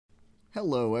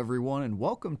Hello, everyone, and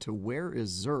welcome to Where is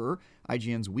Zur,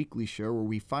 IGN's weekly show where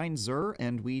we find Zur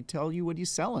and we tell you what he's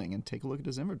selling and take a look at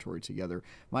his inventory together.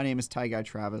 My name is Ty Guy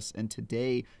Travis, and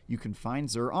today you can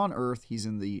find Zur on Earth. He's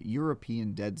in the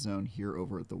European Dead Zone here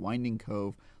over at the Winding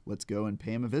Cove. Let's go and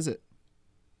pay him a visit.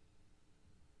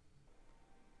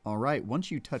 Alright, once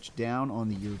you touch down on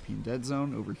the European Dead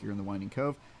Zone over here in the Winding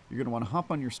Cove, you're going to want to hop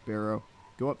on your Sparrow,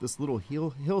 go up this little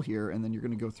hill here, and then you're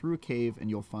going to go through a cave and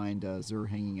you'll find Zur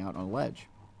hanging out on a ledge.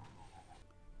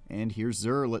 And here's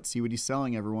Zur. Let's see what he's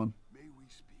selling, everyone. May we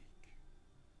speak?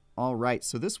 Alright,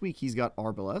 so this week he's got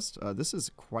Arbalest. This is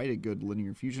quite a good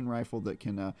linear fusion rifle that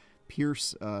can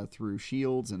pierce through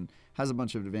shields and has a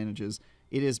bunch of advantages.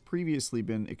 It has previously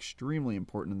been extremely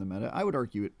important in the meta. I would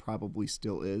argue it probably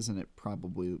still is, and it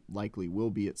probably likely will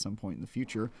be at some point in the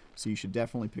future, so you should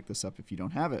definitely pick this up if you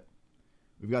don't have it.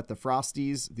 We've got the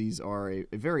Frosties. These are a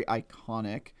very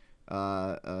iconic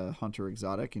hunter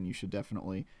exotic, and you should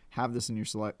definitely have this in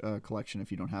your collection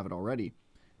if you don't have it already.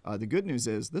 The good news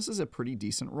is this is a pretty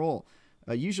decent roll.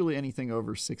 Usually anything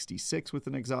over 66 with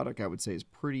an exotic I would say is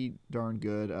pretty darn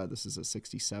good. This is a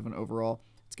 67 overall.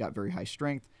 It's got very high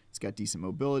strength. It's got decent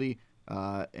mobility.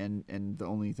 And the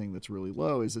only thing that's really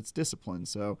low is its discipline.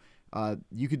 So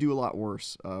you could do a lot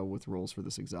worse with rolls for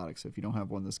this exotic. So if you don't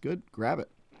have one this good, grab it.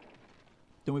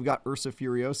 Then we've got Ursa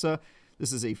Furiosa.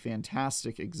 This is a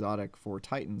fantastic exotic for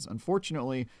Titans.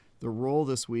 Unfortunately, the roll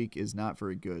this week is not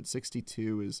very good.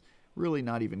 62 is really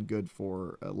not even good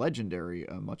for a legendary,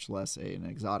 much less an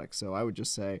exotic. So I would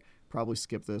just say probably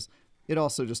skip this. It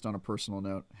also, just on a personal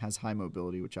note, has high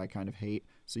mobility, which I kind of hate.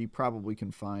 So you probably can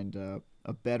find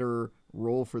a better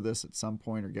roll for this at some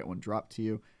point or get one dropped to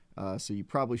you. So you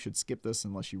probably should skip this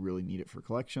unless you really need it for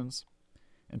collections.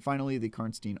 And finally, the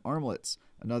Karnstein Armlets,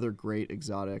 another great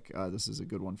exotic. This is a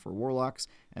good one for Warlocks,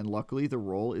 and luckily the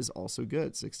roll is also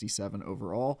good, 67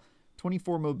 overall.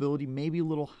 24 mobility, maybe a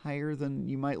little higher than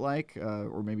you might like,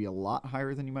 or maybe a lot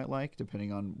higher than you might like,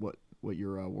 depending on what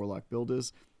your Warlock build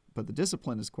is. But the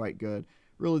discipline is quite good.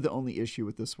 Really the only issue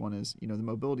with this one is, the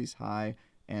mobility's high,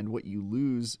 and what you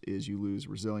lose is you lose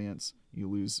resilience, you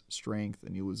lose strength,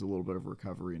 and you lose a little bit of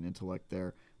recovery and intellect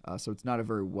there. So it's not a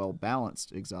very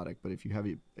well-balanced exotic, but if you have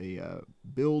a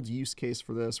build use case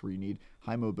for this where you need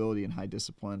high mobility and high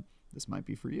discipline, this might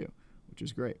be for you, which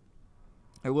is great.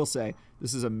 I will say,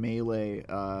 this is a melee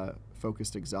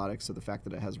focused exotic, so the fact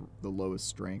that it has the lowest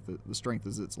strength, the strength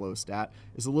is its lowest stat,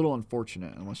 is a little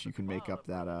unfortunate unless you can make up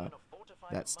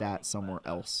that stat somewhere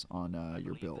else on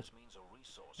your build.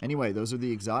 Anyway, those are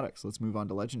the exotics. Let's move on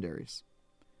to legendaries.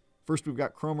 First, we've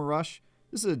got Chroma Rush.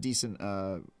 This is a decent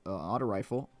auto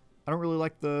rifle. I don't really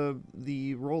like the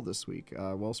roll this week.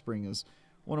 Wellspring is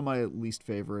one of my least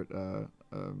favorite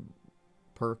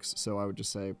perks, so I would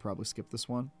just say probably skip this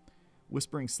one.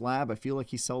 Whispering Slab, I feel like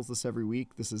he sells this every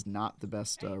week. This is not the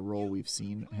best roll we've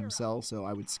seen him sell, so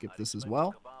I would skip this as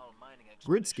well.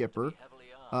 Grid Skipper,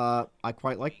 I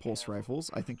quite like pulse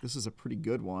rifles. I think this is a pretty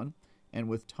good one. And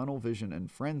with Tunnel Vision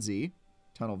and Frenzy,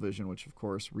 Tunnel Vision, which of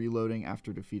course reloading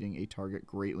after defeating a target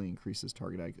greatly increases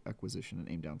target acquisition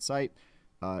and aim down sight,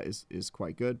 is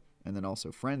quite good. And then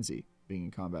also Frenzy, being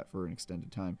in combat for an extended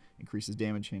time, increases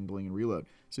damage handling and reload.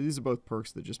 So these are both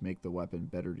perks that just make the weapon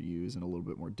better to use and a little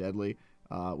bit more deadly,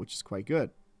 which is quite good.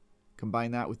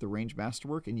 Combine that with the range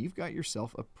masterwork and you've got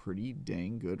yourself a pretty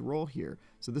dang good roll here.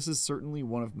 So this is certainly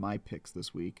one of my picks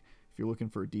this week. If you're looking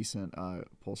for a decent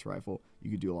pulse rifle,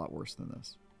 you could do a lot worse than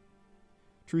this.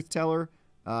 Truth Teller.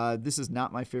 This is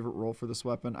not my favorite roll for this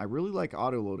weapon. I really like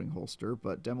auto-loading holster,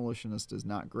 but Demolitionist is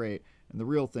not great. And the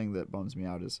real thing that bums me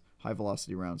out is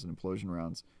high-velocity rounds and implosion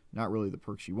rounds. Not really the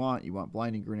perks you want. You want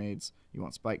blinding grenades. You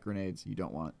want spike grenades. You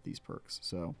don't want these perks.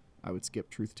 So I would skip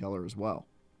Truth Teller as well.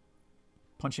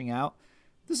 Punching Out.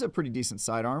 This is a pretty decent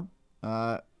sidearm.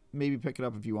 Maybe pick it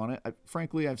up if you want it.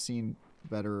 Frankly, I've seen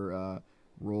better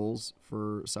rolls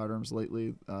for sidearms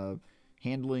lately.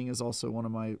 Handling is also one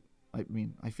of my...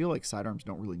 I feel like sidearms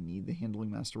don't really need the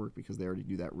handling masterwork because they already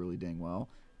do that really dang well.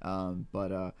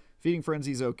 But Feeding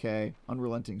Frenzy is okay.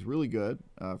 Unrelenting is really good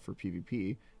for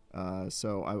PvP.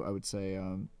 So I would say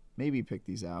maybe pick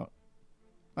these out.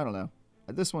 I don't know.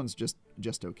 This one's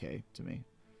just okay to me.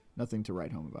 Nothing to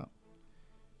write home about.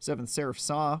 Seventh Seraph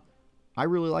Saw. I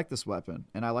really like this weapon,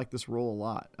 and I like this roll a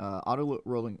lot.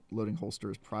 Auto-loading holster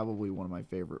is probably one of my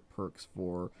favorite perks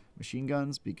for machine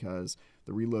guns because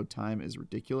the reload time is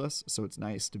ridiculous, so it's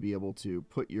nice to be able to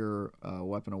put your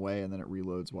weapon away and then it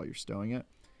reloads while you're stowing it.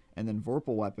 And then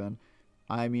Vorpal Weapon,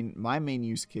 I mean, my main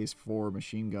use case for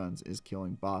machine guns is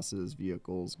killing bosses,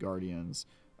 vehicles, guardians,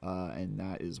 and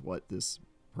that is what this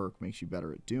perk makes you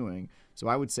better at doing. So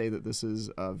I would say that this is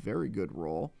a very good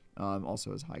roll.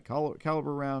 Also has high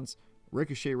caliber rounds,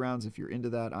 ricochet rounds if you're into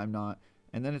that. I'm not.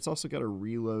 And then it's also got a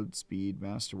reload speed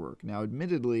masterwork. Now,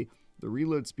 admittedly, the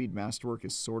reload speed masterwork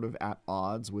is sort of at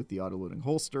odds with the auto-loading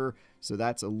holster, so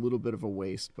that's a little bit of a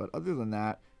waste. But other than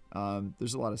that,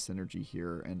 there's a lot of synergy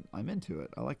here, and I'm into it.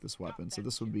 I like this weapon, so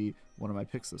this would be one of my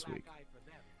picks this week.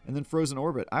 And then Frozen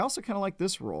Orbit. I also kind of like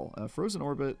this roll. Frozen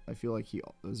Orbit, I feel like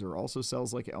Zer also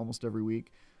sells like almost every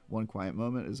week. One Quiet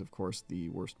Moment is, of course, the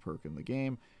worst perk in the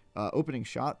game. Opening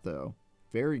Shot, though,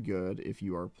 very good if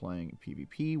you are playing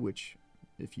PvP, which,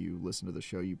 if you listen to the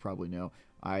show, you probably know.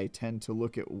 I tend to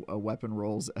look at weapon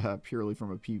rolls purely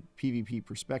from a PvP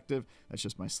perspective. That's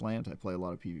just my slant. I play a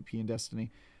lot of PvP in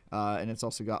Destiny. And it's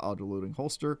also got auto-loading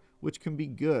holster, which can be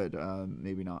good.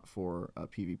 Maybe not for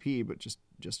PvP, but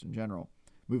just in general.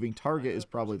 Moving Target is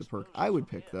probably the perk I would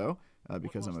pick, though,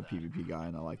 because I'm a PvP guy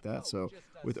and I like that. So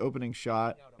with Opening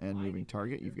Shot and Moving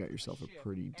Target, you've got yourself a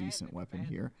pretty decent weapon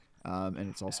here. And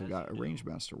it's also got a range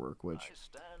masterwork, which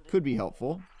could be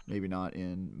helpful. Maybe not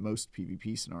in most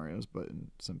PvP scenarios, but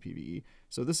in some PvE.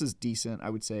 So this is decent. I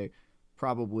would say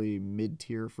probably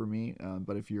mid-tier for me.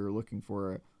 But if you're looking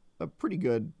for a pretty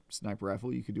good sniper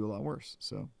rifle, you could do a lot worse.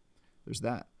 So there's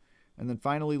that. And then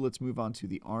finally, let's move on to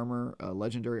the armor,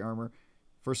 legendary armor.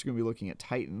 First, we're going to be looking at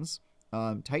Titans.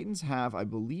 Titans have, I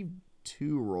believe,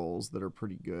 2 rolls that are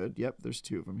pretty good. Yep, there's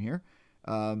 2 of them here.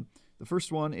 The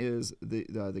first one is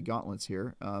the gauntlets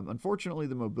here. Unfortunately,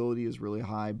 the mobility is really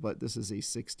high, but this is a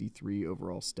 63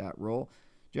 overall stat roll.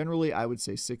 Generally, I would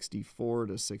say 64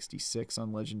 to 66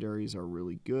 on legendaries are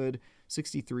really good.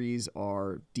 63s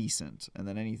are decent, and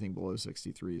then anything below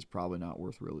 63 is probably not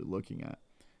worth really looking at.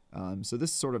 So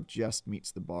this sort of just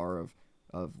meets the bar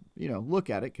of look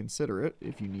at it, consider it.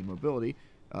 If you need mobility,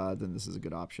 then this is a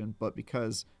good option. But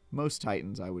because most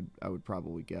Titans, I would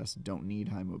probably guess, don't need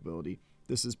high mobility,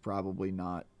 this is probably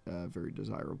not a very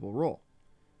desirable roll.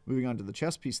 Moving on to the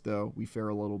chest piece, though, we fare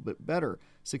a little bit better.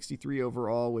 63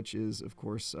 overall, which is, of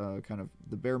course, kind of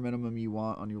the bare minimum you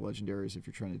want on your legendaries if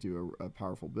you're trying to do a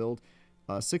powerful build.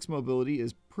 6 mobility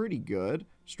is pretty good.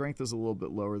 Strength is a little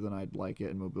bit lower than I'd like it,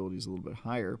 and mobility is a little bit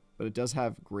higher. But it does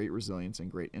have great resilience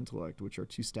and great intellect, which are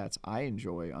 2 stats I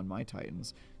enjoy on my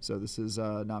Titans. So this is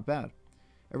not bad.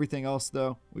 Everything else,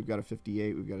 though, we've got a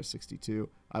 58, we've got a 62.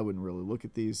 I wouldn't really look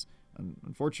at these.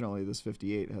 Unfortunately, this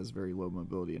 58 has very low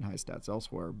mobility and high stats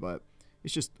elsewhere, but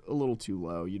it's just a little too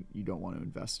low. You don't want to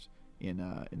invest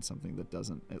in something that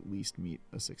doesn't at least meet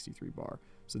a 63 bar.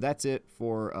 So that's it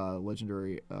for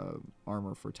legendary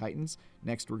armor for Titans.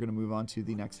 Next, we're going to move on to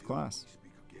the next class.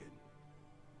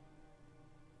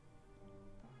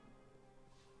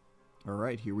 All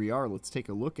right, here we are. Let's take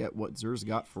a look at what Zer's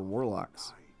got for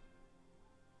Warlocks.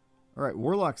 All right,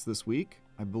 Warlocks this week,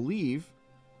 I believe.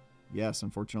 Yes,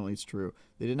 unfortunately, it's true.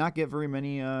 They did not get very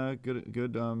many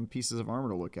good pieces of armor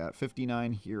to look at.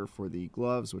 59 here for the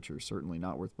gloves, which are certainly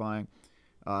not worth buying.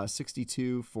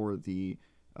 62 for the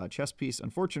chest piece.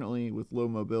 Unfortunately, with low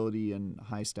mobility and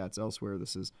high stats elsewhere,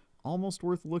 this is almost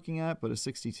worth looking at, but a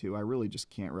 62, I really just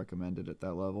can't recommend it at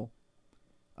that level.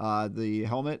 The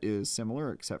helmet is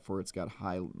similar, except for it's got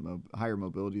higher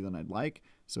mobility than I'd like.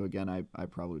 So again, I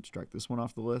probably would strike this one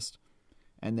off the list.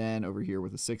 And then over here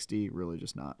with a 60, really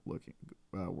just not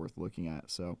worth looking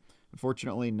at. So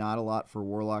unfortunately, not a lot for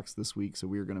Warlocks this week, so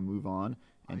we're going to move on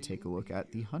and take a look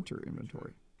at the Hunter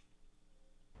inventory.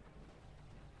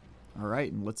 All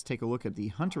right, and let's take a look at the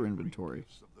Hunter inventory.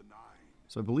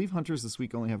 So I believe Hunters this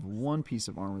week only have 1 piece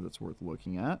of armor that's worth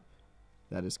looking at.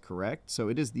 That is correct. So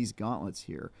it is these gauntlets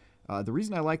here. The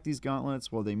reason I like these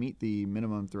gauntlets, well, they meet the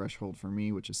minimum threshold for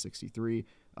me, which is 63.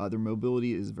 Their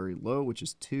mobility is very low, which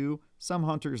is 2. Some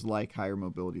hunters like higher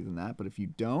mobility than that, but if you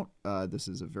don't, this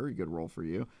is a very good roll for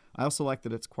you. I also like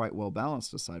that it's quite well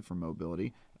balanced aside from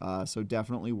mobility, so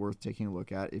definitely worth taking a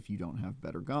look at if you don't have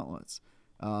better gauntlets.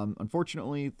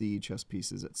 Unfortunately, the chest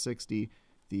piece is at 60.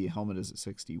 The helmet is at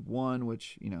 61,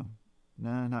 which,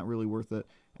 not really worth it.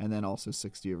 And then also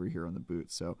 60 over here on the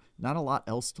boots. So not a lot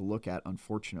else to look at,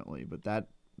 unfortunately, but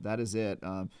that is it.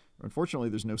 Unfortunately,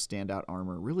 there's no standout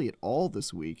armor really at all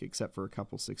this week, except for a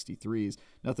couple 63s.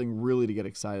 Nothing really to get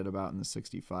excited about in the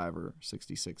 65 or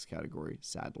 66 category,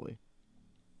 sadly.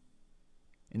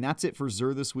 And that's it for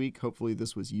Zer this week. Hopefully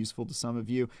this was useful to some of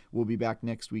you. We'll be back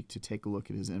next week to take a look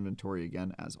at his inventory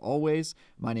again, as always.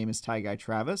 My name is Ty Guy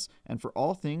Travis, and for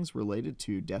all things related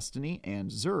to Destiny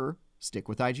and Zer, stick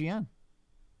with IGN.